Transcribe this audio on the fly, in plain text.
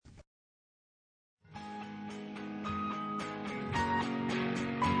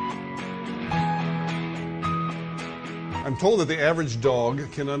I'm told that the average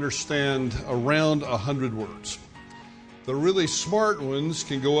dog can understand around 100 words. The really smart ones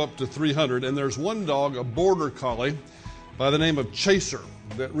can go up to 300, and there's one dog, a border collie, by the name of Chaser,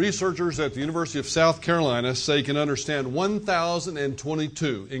 that researchers at the University of South Carolina say can understand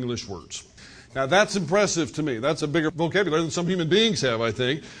 1,022 English words. Now, that's impressive to me. That's a bigger vocabulary than some human beings have, I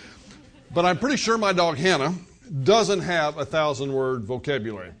think. But I'm pretty sure my dog, Hannah, doesn't have a 1,000-word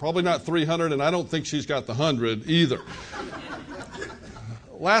vocabulary. Probably not 300, and I don't think she's got the 100 either.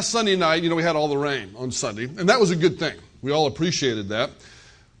 Last Sunday night, we had all the rain on Sunday, and that was a good thing. We all appreciated that.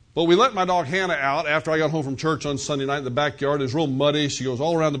 But we let my dog Hannah out after I got home from church on Sunday night in the backyard. It was real muddy. She goes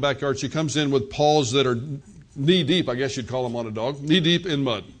all around the backyard. She comes in with paws that are knee-deep, I guess you'd call them on a dog, knee-deep in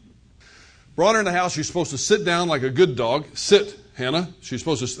mud. Brought her in the house. She's supposed to sit down like a good dog. Sit, Hannah. She's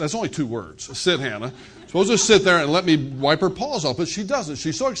supposed to, that's only 2 words. Sit, Hannah. Supposed to sit there and let me wipe her paws off, but she doesn't.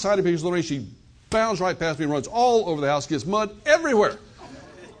 She's so excited because of the rain, she bounds right past me and runs all over the house, gets mud everywhere.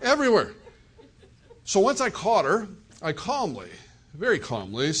 Everywhere. So once I caught her, I calmly, very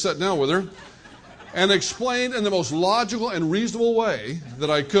calmly, sat down with her and explained in the most logical and reasonable way that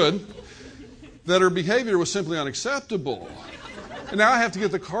I could that her behavior was simply unacceptable. And now I have to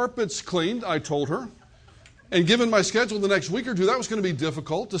get the carpets cleaned, I told her. And given my schedule the next week or two, that was going to be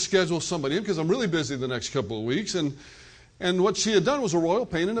difficult to schedule somebody in because I'm really busy the next couple of weeks. And what she had done was a royal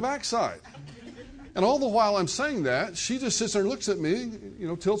pain in the backside. And all the while I'm saying that, she just sits there and looks at me,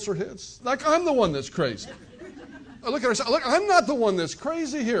 tilts her head, like I'm the one that's crazy. I look at her and say, look, I'm not the one that's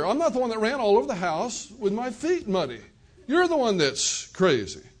crazy here. I'm not the one that ran all over the house with my feet muddy. You're the one that's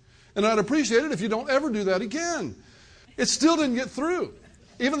crazy. And I'd appreciate it if you don't ever do that again. It still didn't get through.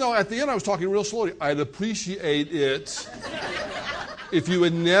 Even though at the end I was talking real slowly, I'd appreciate it if you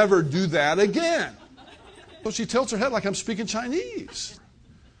would never do that again. So she tilts her head like I'm speaking Chinese.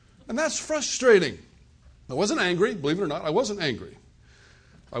 And that's frustrating. I wasn't angry, believe it or not, I wasn't angry.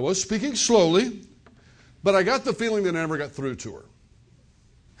 I was speaking slowly, but I got the feeling that I never got through to her.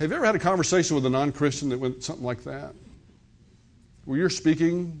 Have you ever had a conversation with a non-Christian that went something like that? Where you're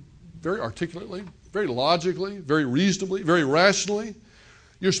speaking very articulately, very logically, very reasonably, very rationally.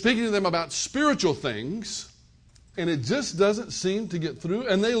 You're speaking to them about spiritual things, and it just doesn't seem to get through,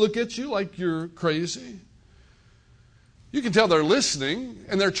 and they look at you like you're crazy. You can tell they're listening,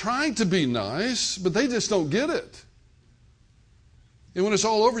 and they're trying to be nice, but they just don't get it. And when it's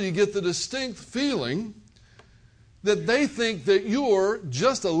all over, you get the distinct feeling that they think that you're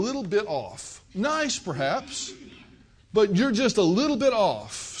just a little bit off. Nice, perhaps, but you're just a little bit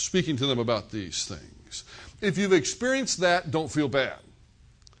off speaking to them about these things. If you've experienced that, don't feel bad.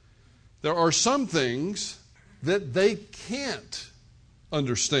 There are some things that they can't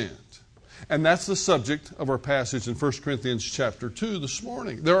understand. And that's the subject of our passage in 1 Corinthians chapter 2 this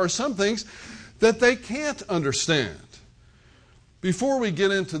morning. There are some things that they can't understand. Before we get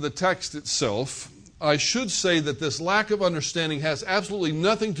into the text itself, I should say that this lack of understanding has absolutely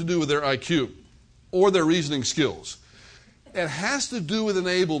nothing to do with their IQ or their reasoning skills. It has to do with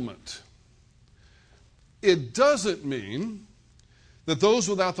enablement. It doesn't mean that those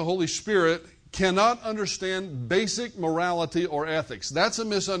without the Holy Spirit cannot understand basic morality or ethics. That's a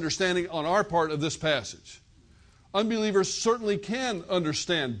misunderstanding on our part of this passage. Unbelievers certainly can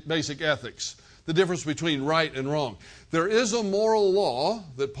understand basic ethics, the difference between right and wrong. There is a moral law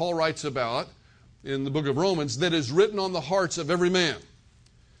that Paul writes about in the book of Romans that is written on the hearts of every man.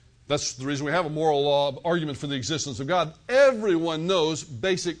 That's the reason we have a moral law argument for the existence of God. Everyone knows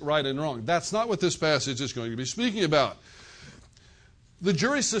basic right and wrong. That's not what this passage is going to be speaking about. The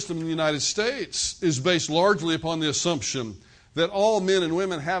jury system in the United States is based largely upon the assumption that all men and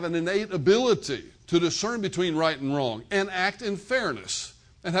women have an innate ability to discern between right and wrong and act in fairness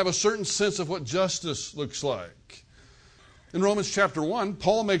and have a certain sense of what justice looks like. In Romans chapter 1,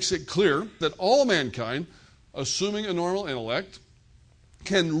 Paul makes it clear that all mankind, assuming a normal intellect,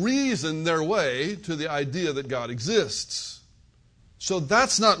 can reason their way to the idea that God exists. So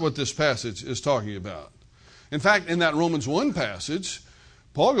that's not what this passage is talking about. In fact, in that Romans 1 passage,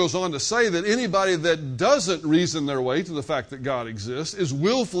 Paul goes on to say that anybody that doesn't reason their way to the fact that God exists is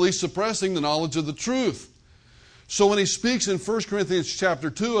willfully suppressing the knowledge of the truth. So when he speaks in 1 Corinthians chapter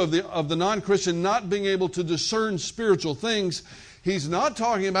 2 of the non-Christian not being able to discern spiritual things, he's not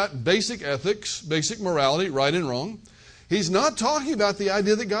talking about basic ethics, basic morality, right and wrong. He's not talking about the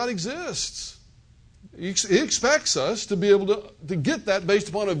idea that God exists. He expects us to be able to get that based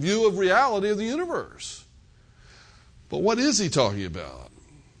upon a view of reality of the universe. But what is he talking about?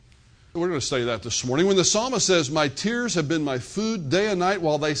 We're going to study that this morning. When the psalmist says, "My tears have been my food day and night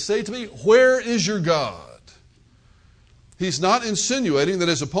while they say to me, 'Where is your God?'" He's not insinuating that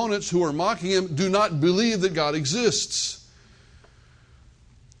his opponents who are mocking him do not believe that God exists.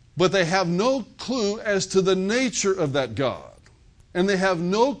 But they have no clue as to the nature of that God. And they have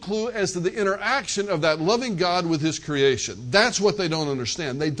no clue as to the interaction of that loving God with His creation. That's what they don't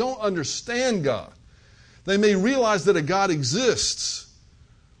understand. They don't understand God. They may realize that a God exists,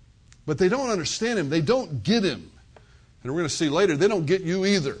 but they don't understand Him. They don't get Him. And we're going to see later, they don't get you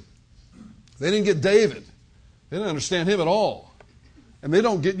either. They didn't get David. They didn't understand him at all. And they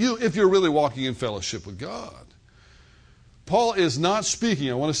don't get you if you're really walking in fellowship with God. Paul is not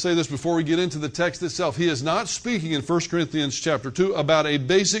speaking, I want to say this before we get into the text itself, he is not speaking in 1 Corinthians chapter 2 about a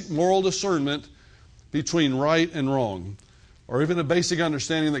basic moral discernment between right and wrong, or even a basic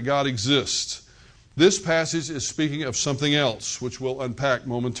understanding that God exists. This passage is speaking of something else, which we'll unpack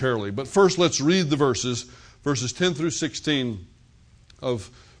momentarily. But first, let's read the verses 10 through 16 of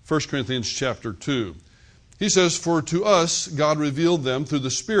 1 Corinthians chapter 2. He says, "For to us God revealed them through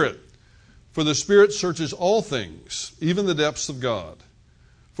the Spirit. For the Spirit searches all things, even the depths of God.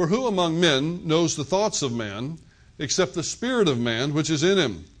 For who among men knows the thoughts of man, except the Spirit of man which is in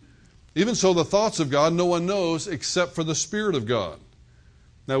him? Even so the thoughts of God no one knows except for the Spirit of God.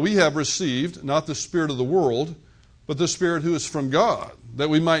 Now we have received not the spirit of the world, but the Spirit who is from God, that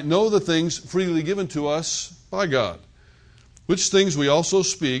we might know the things freely given to us by God. Which things we also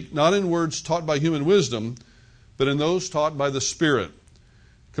speak, not in words taught by human wisdom, but in those taught by the Spirit,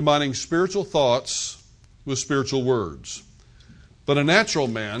 combining spiritual thoughts with spiritual words. But a natural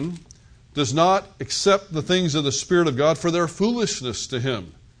man does not accept the things of the Spirit of God, for their foolishness to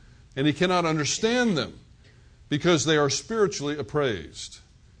him, and he cannot understand them, because they are spiritually appraised.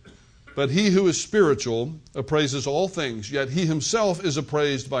 But he who is spiritual appraises all things, yet he himself is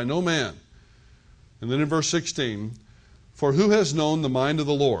appraised by no man." And then in verse 16, "For who has known the mind of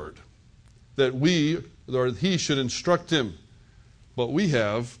the Lord, that he should instruct him? But we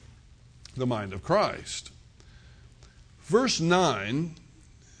have the mind of Christ." Verse 9,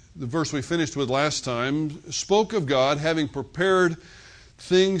 the verse we finished with last time, spoke of God having prepared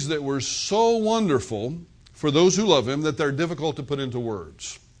things that were so wonderful for those who love Him that they're difficult to put into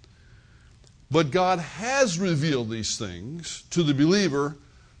words. But God has revealed these things to the believer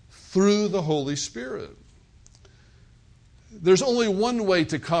through the Holy Spirit. There's only one way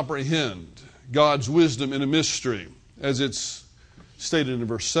to comprehend God's wisdom in a mystery, as it's stated in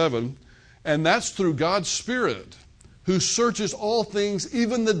verse 7, and that's through God's Spirit, who searches all things,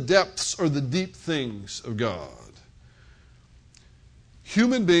 even the depths or the deep things of God.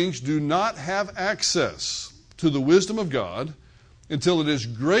 Human beings do not have access to the wisdom of God until it is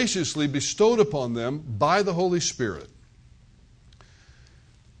graciously bestowed upon them by the Holy Spirit.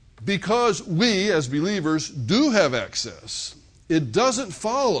 Because we, as believers, do have access, it doesn't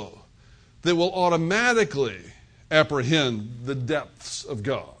follow that we'll automatically apprehend the depths of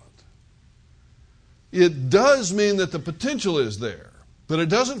God. It does mean that the potential is there, but it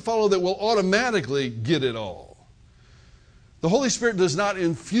doesn't follow that we'll automatically get it all. The Holy Spirit does not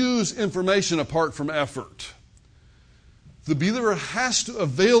infuse information apart from effort. The believer has to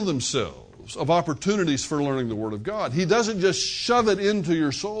avail themselves of opportunities for learning the Word of God. He doesn't just shove it into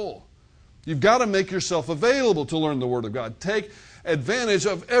your soul. You've got to make yourself available to learn the Word of God. Take advantage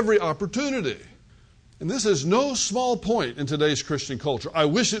of every opportunity. And this is no small point in today's Christian culture. I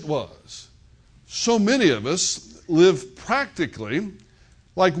wish it was. So many of us live practically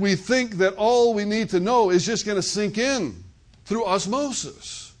like we think that all we need to know is just going to sink in through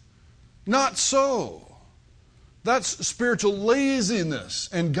osmosis. Not so. That's spiritual laziness,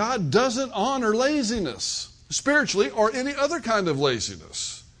 and God doesn't honor laziness, spiritually or any other kind of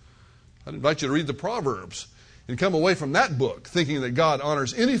laziness. I'd invite you to read the Proverbs and come away from that book thinking that God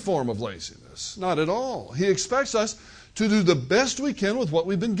honors any form of laziness. Not at all. He expects us to do the best we can with what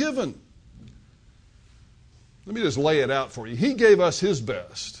we've been given. Let me just lay it out for you. He gave us His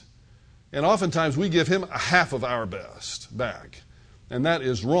best, and oftentimes we give Him a half of our best back, and that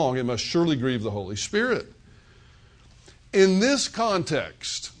is wrong. It must surely grieve the Holy Spirit. In this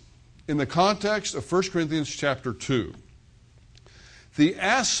context, in the context of 1 Corinthians chapter 2,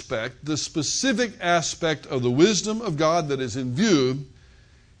 the specific aspect of the wisdom of God that is in view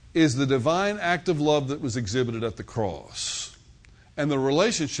is the divine act of love that was exhibited at the cross, and the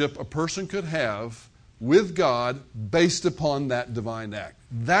relationship a person could have with God based upon that divine act.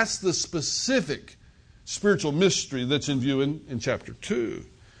 That's the specific spiritual mystery that's in view in chapter 2.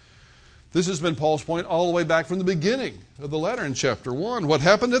 This has been Paul's point all the way back from the beginning of the letter in chapter 1. What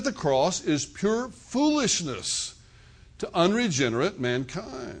happened at the cross is pure foolishness to unregenerate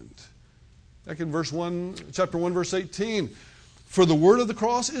mankind. Back in chapter 1, verse 18. "For the word of the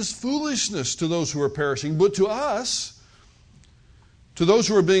cross is foolishness to those who are perishing, but to us, to those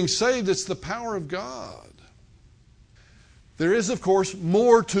who are being saved, it's the power of God." There is, of course,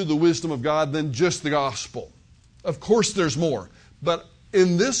 more to the wisdom of God than just the gospel. Of course there's more. But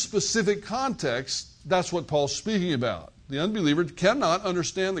in this specific context, that's what Paul's speaking about. The unbeliever cannot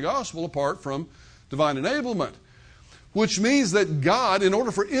understand the gospel apart from divine enablement. Which means that God, in order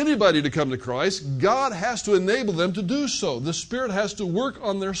for anybody to come to Christ, God has to enable them to do so. The Spirit has to work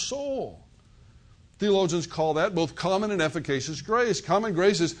on their soul. Theologians call that both common and efficacious grace. Common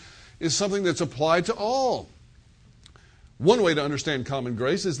grace is something that's applied to all. One way to understand common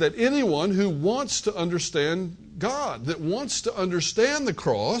grace is that anyone who wants to understand God, that wants to understand the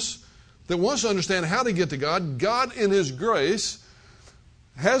cross, that wants to understand how to get to God, God in His grace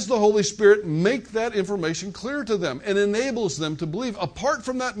has the Holy Spirit make that information clear to them and enables them to believe. Apart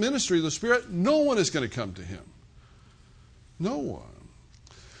from that ministry of the Spirit, no one is going to come to Him. No one.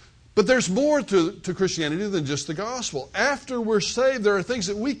 But there's more to Christianity than just the gospel. After we're saved, there are things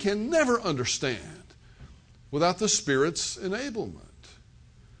that we can never understand without the Spirit's enablement.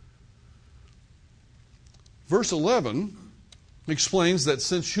 Verse 11 explains that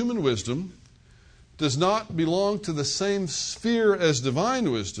since human wisdom does not belong to the same sphere as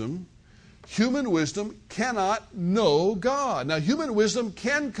divine wisdom, human wisdom cannot know God. Now, human wisdom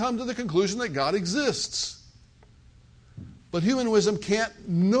can come to the conclusion that God exists, but human wisdom can't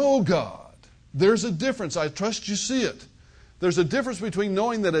know God. There's a difference. I trust you see it. There's a difference between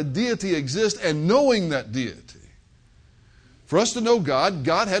knowing that a deity exists and knowing that deity. For us to know God,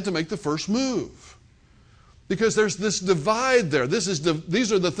 God had to make the first move. Because there's this divide there.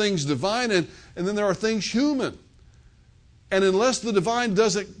 These are the things divine, and then there are things human. And unless the divine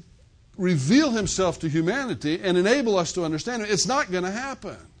doesn't reveal Himself to humanity and enable us to understand Him, it's not going to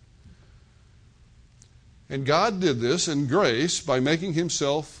happen. And God did this in grace by making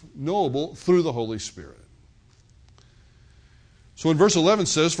Himself knowable through the Holy Spirit. So in verse 11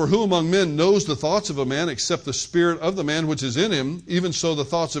 says, "For who among men knows the thoughts of a man except the spirit of the man which is in him? Even so the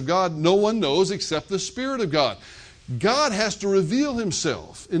thoughts of God no one knows except the Spirit of God." God has to reveal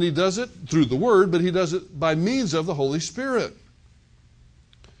Himself, and He does it through the Word, but He does it by means of the Holy Spirit.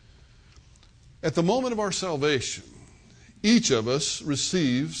 At the moment of our salvation, each of us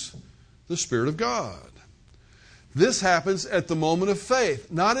receives the Spirit of God. This happens at the moment of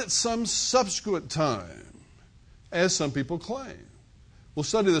faith, not at some subsequent time, as some people claim. We'll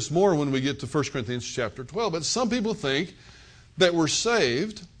study this more when we get to 1 Corinthians chapter 12. But some people think that we're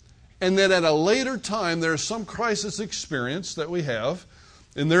saved and that at a later time there's some crisis experience that we have,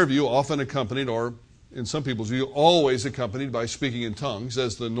 in their view, often accompanied, or in some people's view, always accompanied by speaking in tongues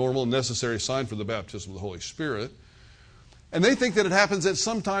as the normal necessary sign for the baptism of the Holy Spirit. And they think that it happens at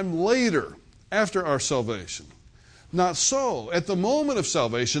some time later, after our salvation. Not so. At the moment of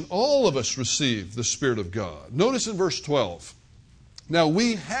salvation, all of us receive the Spirit of God. Notice in verse 12. Now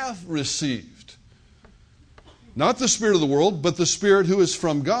we have received, not the spirit of the world, but the Spirit who is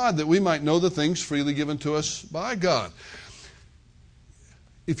from God, that we might know the things freely given to us by God.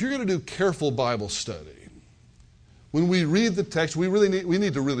 If you're going to do careful Bible study, when we read the text, we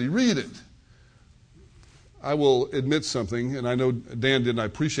need to really read it. I will admit something, and I know Dan did, and I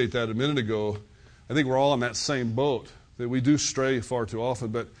appreciate that a minute ago. I think we're all in that same boat, that we do stray far too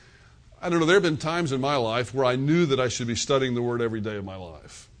often. But I don't know, there have been times in my life where I knew that I should be studying the Word every day of my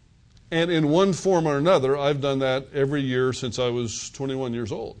life. And in one form or another, I've done that every year since I was 21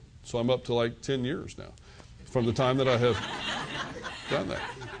 years old. So I'm up to like 10 years now from the time that I have done that.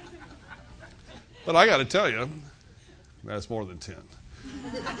 But I got to tell you, that's more than 10.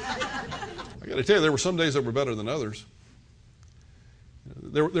 I got to tell you, there were some days that were better than others.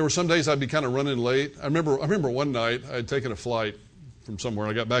 There were some days I'd be kind of running late. I remember one night I had taken a flight from somewhere.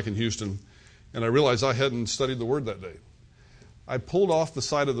 I got back in Houston, and I realized I hadn't studied the Word that day. I pulled off the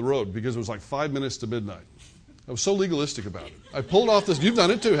side of the road because it was like 5 minutes to midnight. I was so legalistic about it. I pulled off this. You've done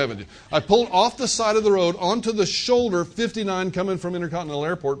it too, haven't you? I pulled off the side of the road onto the shoulder 59 coming from Intercontinental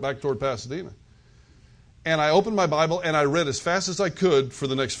Airport back toward Pasadena. And I opened my Bible and I read as fast as I could for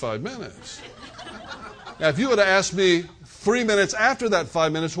the next 5 minutes. Now, if you would have asked me 3 minutes after that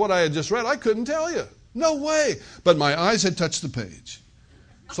 5 minutes what I had just read, I couldn't tell you. No way. But my eyes had touched the page.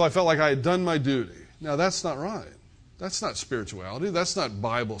 So I felt like I had done my duty. Now, that's not right. That's not spirituality. That's not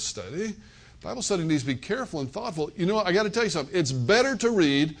Bible study. Bible study needs to be careful and thoughtful. You know, I got to tell you something. It's better to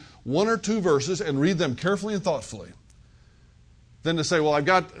read 1 or 2 verses and read them carefully and thoughtfully than to say, well,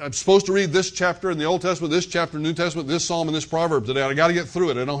 I'm supposed to read this chapter in the Old Testament, this chapter in the New Testament, this psalm and this proverb today. I got to get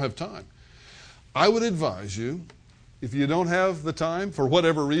through it. I don't have time. I would advise you, if you don't have the time, for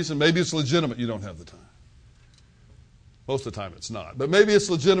whatever reason, maybe it's legitimate you don't have the time. Most of the time it's not. But maybe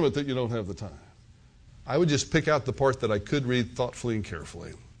it's legitimate that you don't have the time. I would just pick out the part that I could read thoughtfully and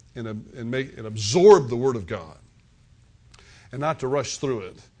carefully and absorb the Word of God. and not to rush through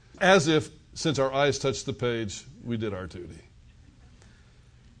it, as if, since our eyes touched the page, we did our duty.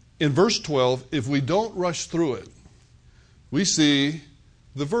 In verse 12, if we don't rush through it, we see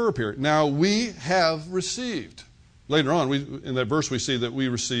the verb here. Now we have received. Later on, in that verse, we see that we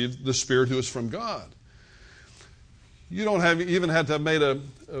received the Spirit who is from God. You don't have even had to have made an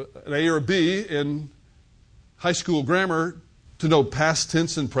A or a B in high school grammar to know past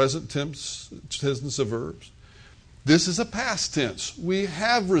tense and present tense of verbs. This is a past tense. We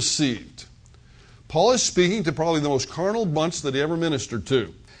have received. Paul is speaking to probably the most carnal bunch that he ever ministered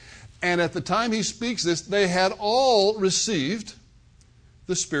to. And at the time he speaks this, they had all received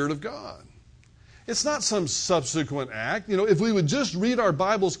the Spirit of God. It's not some subsequent act. You know, if we would just read our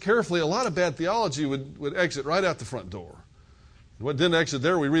Bibles carefully, a lot of bad theology would exit right out the front door. What didn't exit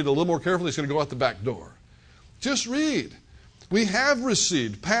there, we read a little more carefully, it's going to go out the back door. Just read. We have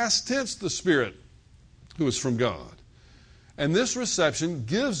received, past tense, the Spirit who is from God. And this reception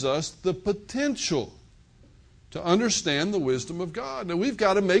gives us the potential to understand the wisdom of God. Now, we've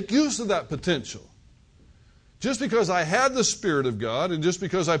got to make use of that potential. Just because I had the Spirit of God and just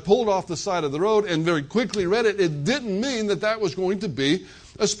because I pulled off the side of the road and very quickly read it, it didn't mean that that was going to be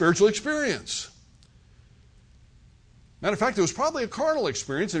a spiritual experience. Matter of fact, it was probably a carnal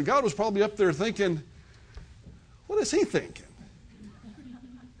experience, and God was probably up there thinking, what is he thinking?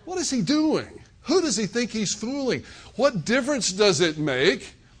 What is he doing? Who does he think he's fooling? What difference does it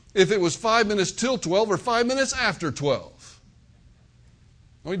make if it was 5 minutes till 12 or 5 minutes after 12?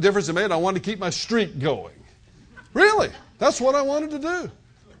 The only difference it made, I wanted to keep my streak going. Really, that's what I wanted to do.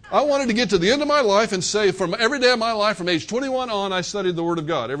 I wanted to get to the end of my life and say from every day of my life, from age 21 on, I studied the Word of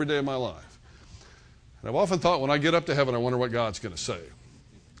God every day of my life. And I've often thought when I get up to heaven, I wonder what God's going to say.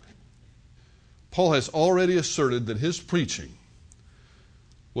 Paul has already asserted that his preaching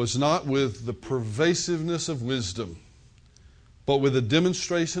was not with the pervasiveness of wisdom, but with a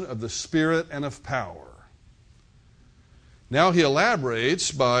demonstration of the Spirit and of power. Now he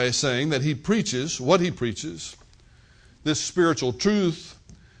elaborates by saying that he preaches, what he preaches, this spiritual truth,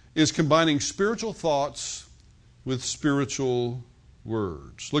 is combining spiritual thoughts with spiritual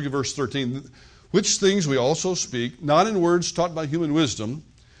words. Look at verse 13. Which things we also speak, not in words taught by human wisdom,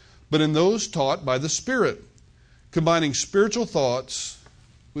 but in those taught by the Spirit, combining spiritual thoughts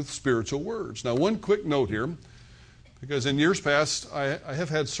with spiritual words. Now, one quick note here, because in years past, I have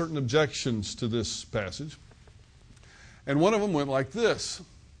had certain objections to this passage. And one of them went like this.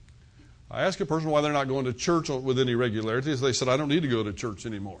 I asked a person why they're not going to church with any regularity. They said, I don't need to go to church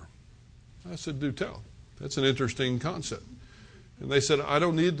anymore. I said, do tell. That's an interesting concept. And they said, I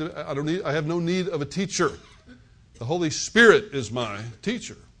have no need of a teacher. The Holy Spirit is my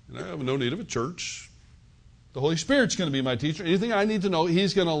teacher. And I have no need of a church. The Holy Spirit's going to be my teacher. Anything I need to know,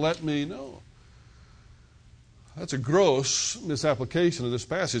 He's going to let me know. That's a gross misapplication of this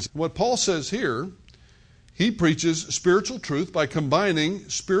passage. What Paul says here, he preaches spiritual truth by combining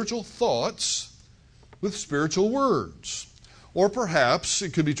spiritual thoughts with spiritual words. Or perhaps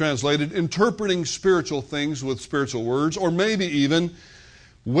it could be translated interpreting spiritual things with spiritual words, or maybe even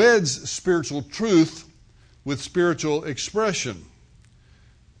weds spiritual truth with spiritual expression.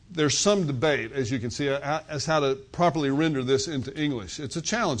 There's some debate, as you can see, as how to properly render this into English. It's a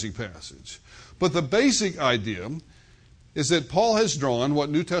challenging passage. But the basic idea is that Paul has drawn what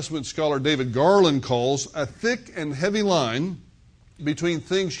New Testament scholar David Garland calls a thick and heavy line between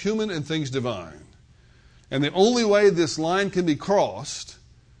things human and things divine. And the only way this line can be crossed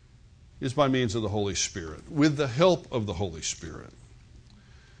is by means of the Holy Spirit, with the help of the Holy Spirit.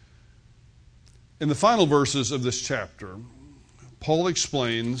 In the final verses of this chapter, Paul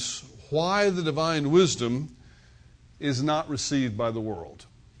explains why the divine wisdom is not received by the world.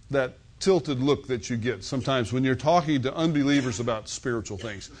 That tilted look that you get sometimes when you're talking to unbelievers about spiritual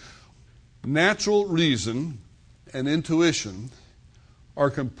things. Natural reason and intuition are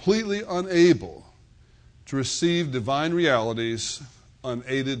completely unable to receive divine realities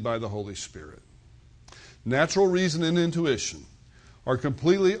unaided by the Holy Spirit. Natural reason and intuition are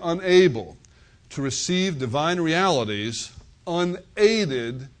completely unable to receive divine realities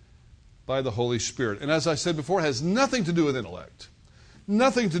unaided by the Holy Spirit. And as I said before, it has nothing to do with intellect.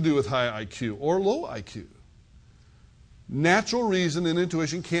 Nothing to do with high IQ or low IQ. Natural reason and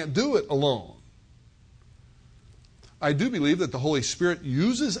intuition can't do it alone. I do believe that the Holy Spirit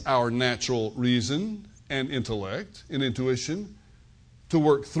uses our natural reason and intellect and intuition to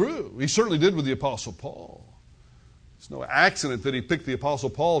work through. He certainly did with the Apostle Paul. It's no accident that he picked the Apostle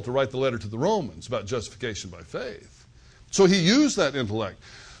Paul to write the letter to the Romans about justification by faith. So he used that intellect.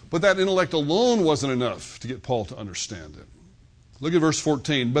 But that intellect alone wasn't enough to get Paul to understand it. Look at verse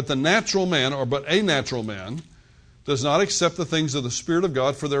 14. But a natural man does not accept the things of the Spirit of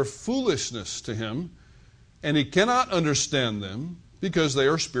God, for their foolishness to him, and he cannot understand them because they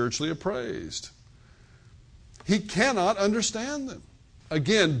are spiritually appraised. He cannot understand them.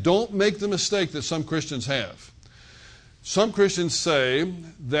 Again, don't make the mistake that some Christians have. Some Christians say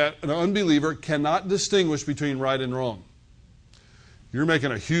that an unbeliever cannot distinguish between right and wrong. You're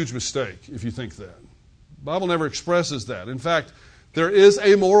making a huge mistake if you think that. The Bible never expresses that. In fact, there is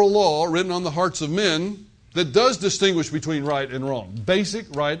a moral law written on the hearts of men that does distinguish between right and wrong. Basic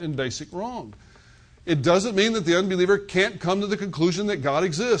right and basic wrong. It doesn't mean that the unbeliever can't come to the conclusion that God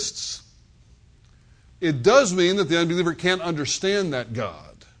exists. It does mean that the unbeliever can't understand that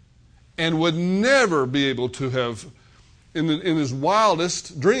God and would never be able to have, in his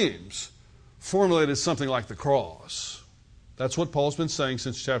wildest dreams, formulated something like the cross. That's what Paul's been saying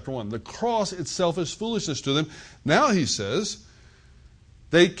since chapter 1. The cross itself is foolishness to them. Now he says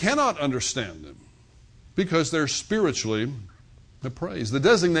they cannot understand them because they're spiritually appraised. The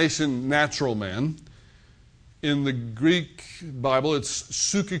designation natural man, in the Greek Bible, it's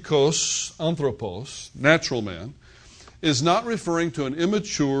psychikos anthropos, natural man, is not referring to an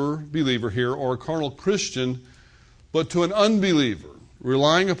immature believer here or a carnal Christian, but to an unbeliever,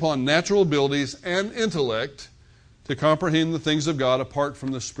 relying upon natural abilities and intellect to comprehend the things of God apart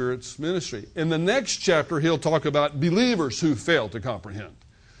from the Spirit's ministry. In the next chapter, he'll talk about believers who fail to comprehend.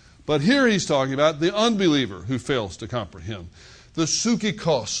 But here he's talking about the unbeliever who fails to comprehend. The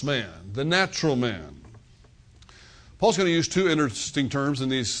psychikos man, the natural man. Paul's going to use two interesting terms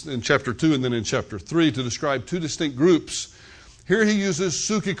in chapter 2 and then in chapter 3 to describe two distinct groups. Here he uses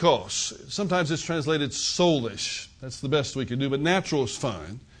psychikos. Sometimes it's translated soulish. That's the best we can do, but natural is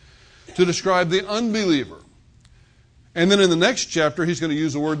fine. To describe the unbeliever. And then in the next chapter, he's going to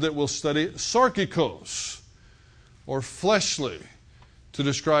use a word that we'll study, sarkikos, or fleshly, to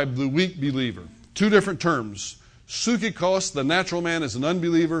describe the weak believer. Two different terms. Psychikos, the natural man, is an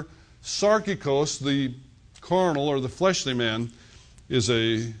unbeliever. Sarkikos, the carnal or the fleshly man, is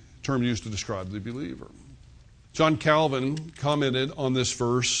a term used to describe the believer. John Calvin commented on this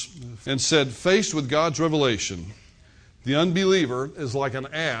verse and said, faced with God's revelation, the unbeliever is like an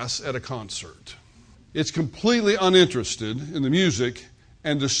ass at a concert. It's completely uninterested in the music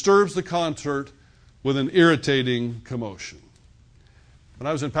and disturbs the concert with an irritating commotion. When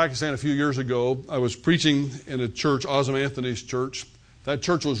I was in Pakistan a few years ago, I was preaching in a church, Azam Anthony's church. That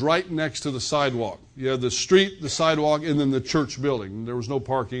church was right next to the sidewalk. You had the street, the sidewalk, and then the church building. There was no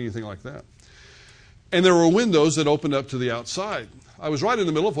parking, anything like that. And there were windows that opened up to the outside. I was right in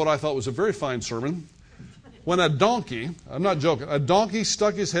the middle of what I thought was a very fine sermon when a donkey, I'm not joking, a donkey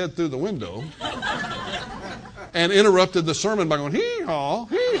stuck his head through the window and interrupted the sermon by going, hee-haw,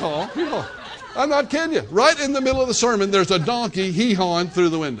 hee-haw, hee-haw. I'm not kidding you. Right in the middle of the sermon, there's a donkey hee-hawing through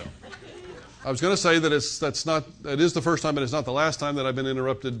the window. I was going to say that it is the first time, but it's not the last time that I've been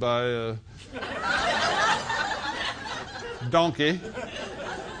interrupted by a donkey.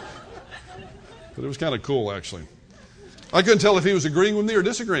 But it was kind of cool, actually. I couldn't tell if he was agreeing with me or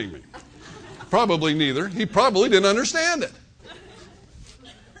disagreeing with me. Probably neither. He probably didn't understand it.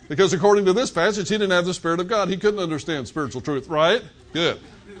 Because according to this passage, he didn't have the Spirit of God. He couldn't understand spiritual truth, right? Good.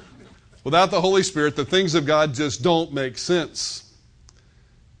 Without the Holy Spirit, the things of God just don't make sense.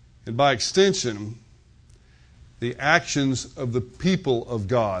 And by extension, the actions of the people of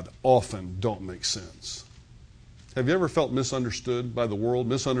God often don't make sense. Have you ever felt misunderstood by the world,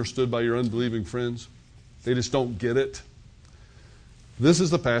 misunderstood by your unbelieving friends? They just don't get it. This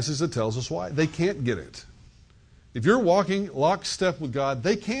is the passage that tells us why. They can't get it. If you're walking lockstep with God,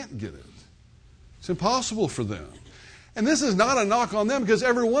 they can't get it. It's impossible for them. And this is not a knock on them because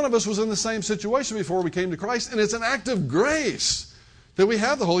every one of us was in the same situation before we came to Christ. And it's an act of grace that we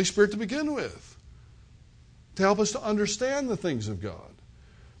have the Holy Spirit to begin with, to help us to understand the things of God.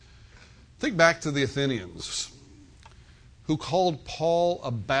 Think back to the Athenians, who called Paul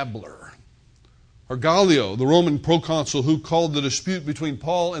a babbler, or Gallio, the Roman proconsul, who called the dispute between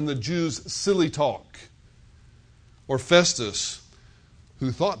Paul and the Jews silly talk, or Festus,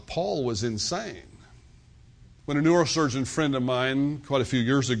 who thought Paul was insane. When a neurosurgeon friend of mine, quite a few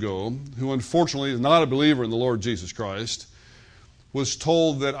years ago, who unfortunately is not a believer in the Lord Jesus Christ, was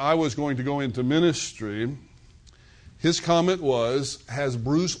told that I was going to go into ministry, his comment was, has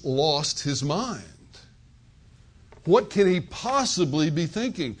Bruce lost his mind? What can he possibly be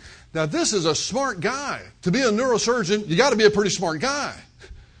thinking? Now, this is a smart guy. To be a neurosurgeon, you got to be a pretty smart guy.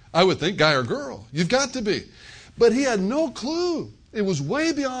 I would think, guy or girl. You've got to be. But he had no clue. It was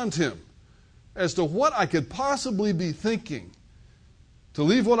way beyond him as to what I could possibly be thinking to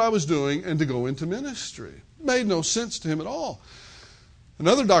leave what I was doing and to go into ministry. It made no sense to him at all.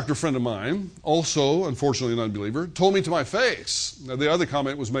 Another doctor friend of mine, also unfortunately an unbeliever, told me to my face. Now, the other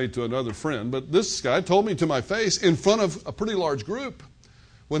comment was made to another friend, but this guy told me to my face in front of a pretty large group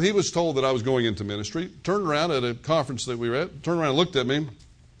when he was told that I was going into ministry, turned around at a conference that we were at, turned around and looked at me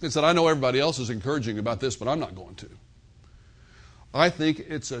and said, I know everybody else is encouraging about this, but I'm not going to. I think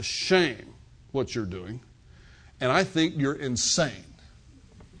it's a shame what you're doing, and I think you're insane.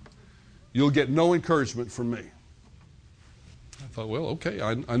 You'll get no encouragement from me. I thought, well, okay,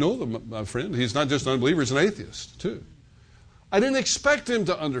 I know my friend. He's not just an unbeliever, he's an atheist, too. I didn't expect him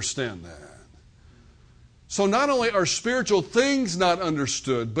to understand that. So not only are spiritual things not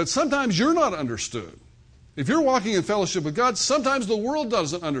understood, but sometimes you're not understood. If you're walking in fellowship with God, sometimes the world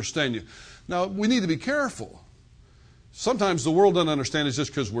doesn't understand you. Now, we need to be careful. Sometimes the world doesn't understand us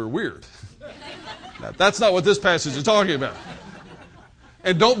just because we're weird. That's not what this passage is talking about.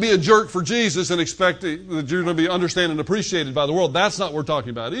 And don't be a jerk for Jesus and expect that you're going to be understood and appreciated by the world. That's not what we're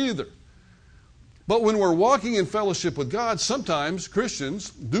talking about either. But when we're walking in fellowship with God, sometimes Christians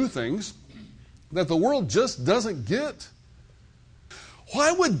do things that the world just doesn't get.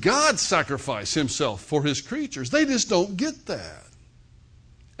 Why would God sacrifice himself for his creatures? They just don't get that.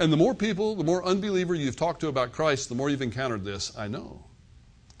 And the more people, the more unbeliever you've talked to about Christ, the more you've encountered this, I know.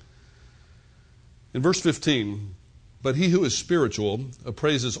 In verse 15, but he who is spiritual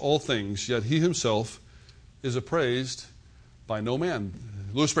appraises all things, yet he himself is appraised by no man.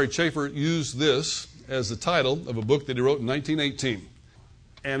 Louis Sperry Chafer used this as the title of a book that he wrote in 1918.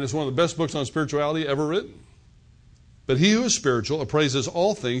 And it's one of the best books on spirituality ever written. But he who is spiritual appraises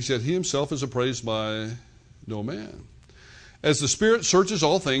all things, yet he himself is appraised by no man. As the Spirit searches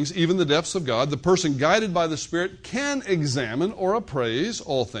all things, even the depths of God, the person guided by the Spirit can examine or appraise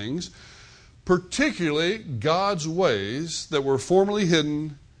all things, particularly God's ways that were formerly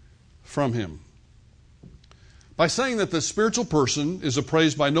hidden from him. By saying that the spiritual person is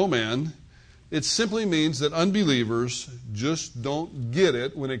appraised by no man, it simply means that unbelievers just don't get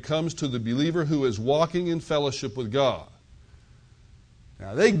it when it comes to the believer who is walking in fellowship with God.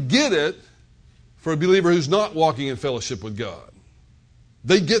 Now, they get it for a believer who's not walking in fellowship with God.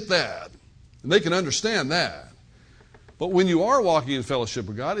 They get that, and they can understand that. But when you are walking in fellowship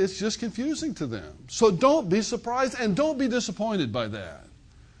with God, it's just confusing to them. So don't be surprised and don't be disappointed by that.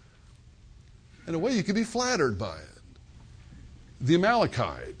 In a way, you could be flattered by it. The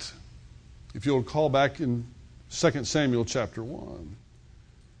Amalekite, if you'll recall back in 2 Samuel chapter 1,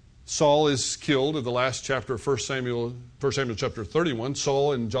 Saul is killed in the last chapter of 1 Samuel chapter 31.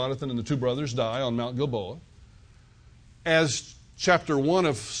 Saul and Jonathan and the two brothers die on Mount Gilboa. As chapter 1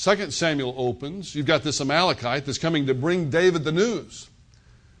 of 2 Samuel opens, you've got this Amalekite that's coming to bring David the news.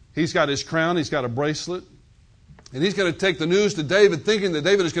 He's got his crown, he's got a bracelet, and he's going to take the news to David, thinking that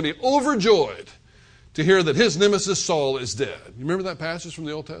David is going to be overjoyed to hear that his nemesis Saul is dead. You remember that passage from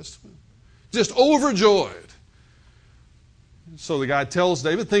the Old Testament? Just overjoyed. So the guy tells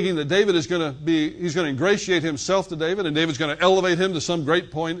David, thinking that David is going to ingratiate himself to David, and David's going to elevate him to some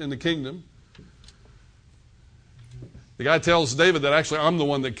great point in the kingdom. The guy tells David that actually I'm the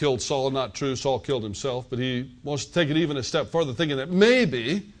one that killed Saul. Not true, Saul killed himself, but he wants to take it even a step further, thinking that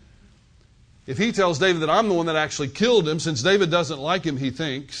maybe if he tells David that I'm the one that actually killed him, since David doesn't like him, he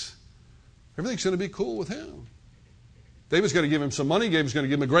thinks, everything's going to be cool with him. David's going to give him some money, David's going to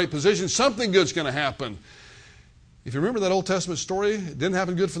give him a great position, something good's going to happen. If you remember that Old Testament story, it didn't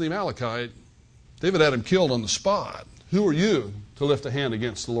happen good for the Amalekite. David had him killed on the spot. Who are you to lift a hand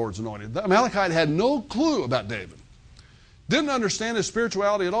against the Lord's anointed? The Amalekite had no clue about David. Didn't understand his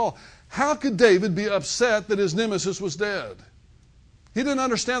spirituality at all. How could David be upset that his nemesis was dead? He didn't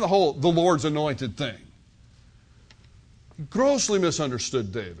understand the Lord's anointed thing. He grossly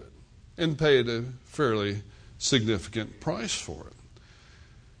misunderstood David and paid a fairly significant price for it.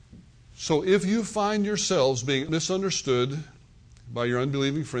 So if you find yourselves being misunderstood by your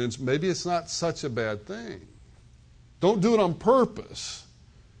unbelieving friends, maybe it's not such a bad thing. Don't do it on purpose.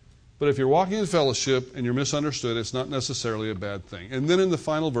 But if you're walking in fellowship and you're misunderstood, it's not necessarily a bad thing. And then in the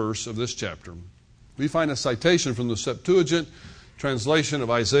final verse of this chapter, we find a citation from the Septuagint translation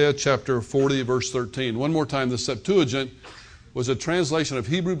of Isaiah chapter 40, verse 13. One more time, the Septuagint was a translation of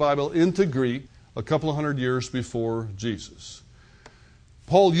Hebrew Bible into Greek a couple of hundred years before Jesus.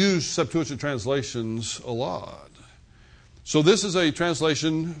 Paul used Septuagint translations a lot. So this is a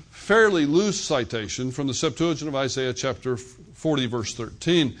translation, fairly loose citation from the Septuagint of Isaiah chapter 40, verse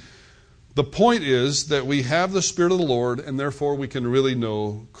 13. The point is that we have the Spirit of the Lord, and therefore we can really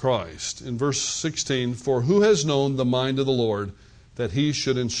know Christ. In verse 16, for who has known the mind of the Lord that he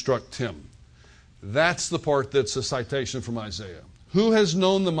should instruct him? That's the part that's a citation from Isaiah. Who has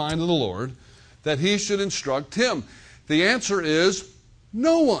known the mind of the Lord that he should instruct him? The answer is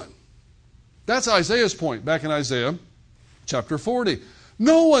No one. That's Isaiah's point back in Isaiah chapter 40.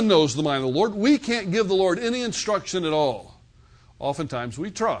 No one knows the mind of the Lord. We can't give the Lord any instruction at all. Oftentimes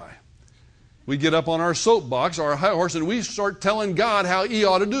we try. We get up on our soapbox, our high horse, and we start telling God how He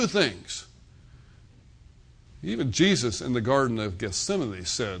ought to do things. Even Jesus in the Garden of Gethsemane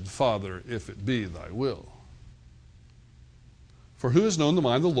said, Father, if it be thy will. For who has known the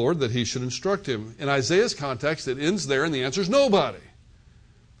mind of the Lord that He should instruct him? In Isaiah's context, it ends there, and the answer is nobody.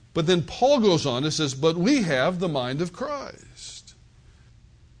 But then Paul goes on and says, but we have the mind of Christ.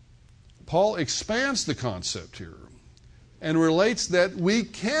 Paul expands the concept here and relates that we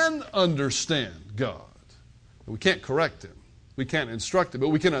can understand God. We can't correct Him. We can't instruct Him, but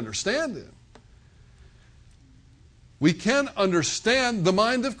we can understand Him. We can understand the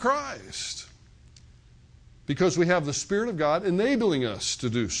mind of Christ because we have the Spirit of God enabling us to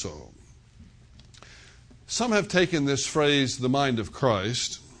do so. Some have taken this phrase, the mind of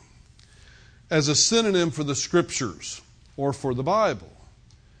Christ, as a synonym for the Scriptures or for the Bible.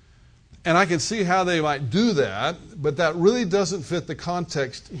 And I can see how they might do that, but that really doesn't fit the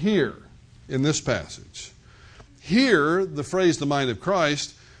context here in this passage. Here, the phrase, the mind of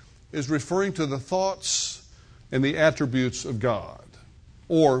Christ, is referring to the thoughts and the attributes of God,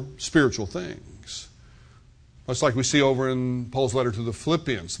 or spiritual things. Much like we see over in Paul's letter to the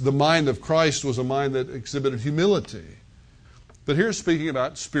Philippians. The mind of Christ was a mind that exhibited humility. But here speaking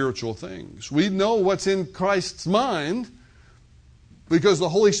about spiritual things. We know what's in Christ's mind because the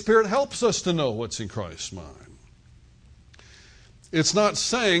Holy Spirit helps us to know what's in Christ's mind. It's not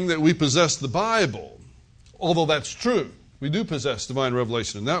saying that we possess the Bible, although that's true. We do possess divine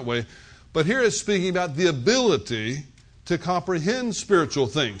revelation in that way. But here it's speaking about the ability to comprehend spiritual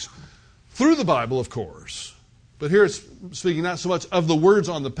things. Through the Bible, of course. But here it's speaking not so much of the words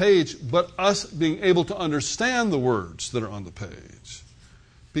on the page, but us being able to understand the words that are on the page.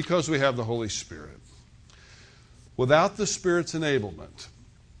 Because we have the Holy Spirit. Without the Spirit's enablement,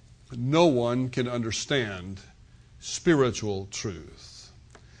 no one can understand spiritual truth.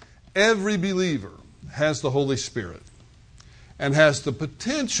 Every believer has the Holy Spirit and has the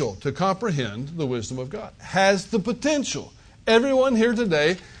potential to comprehend the wisdom of God. Has the potential. Everyone here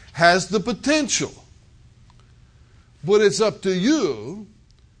today has the potential. But it's up to you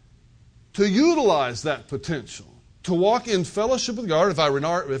to utilize that potential. To walk in fellowship with God. If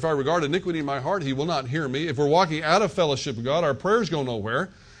I regard iniquity in my heart, He will not hear me. If we're walking out of fellowship with God, our prayers go nowhere.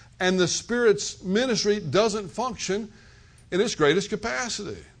 And the Spirit's ministry doesn't function in its greatest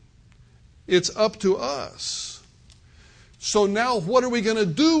capacity. It's up to us. So now what are we going to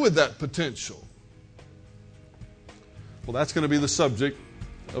do with that potential? Well, that's going to be the subject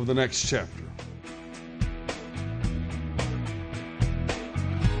of the next chapter.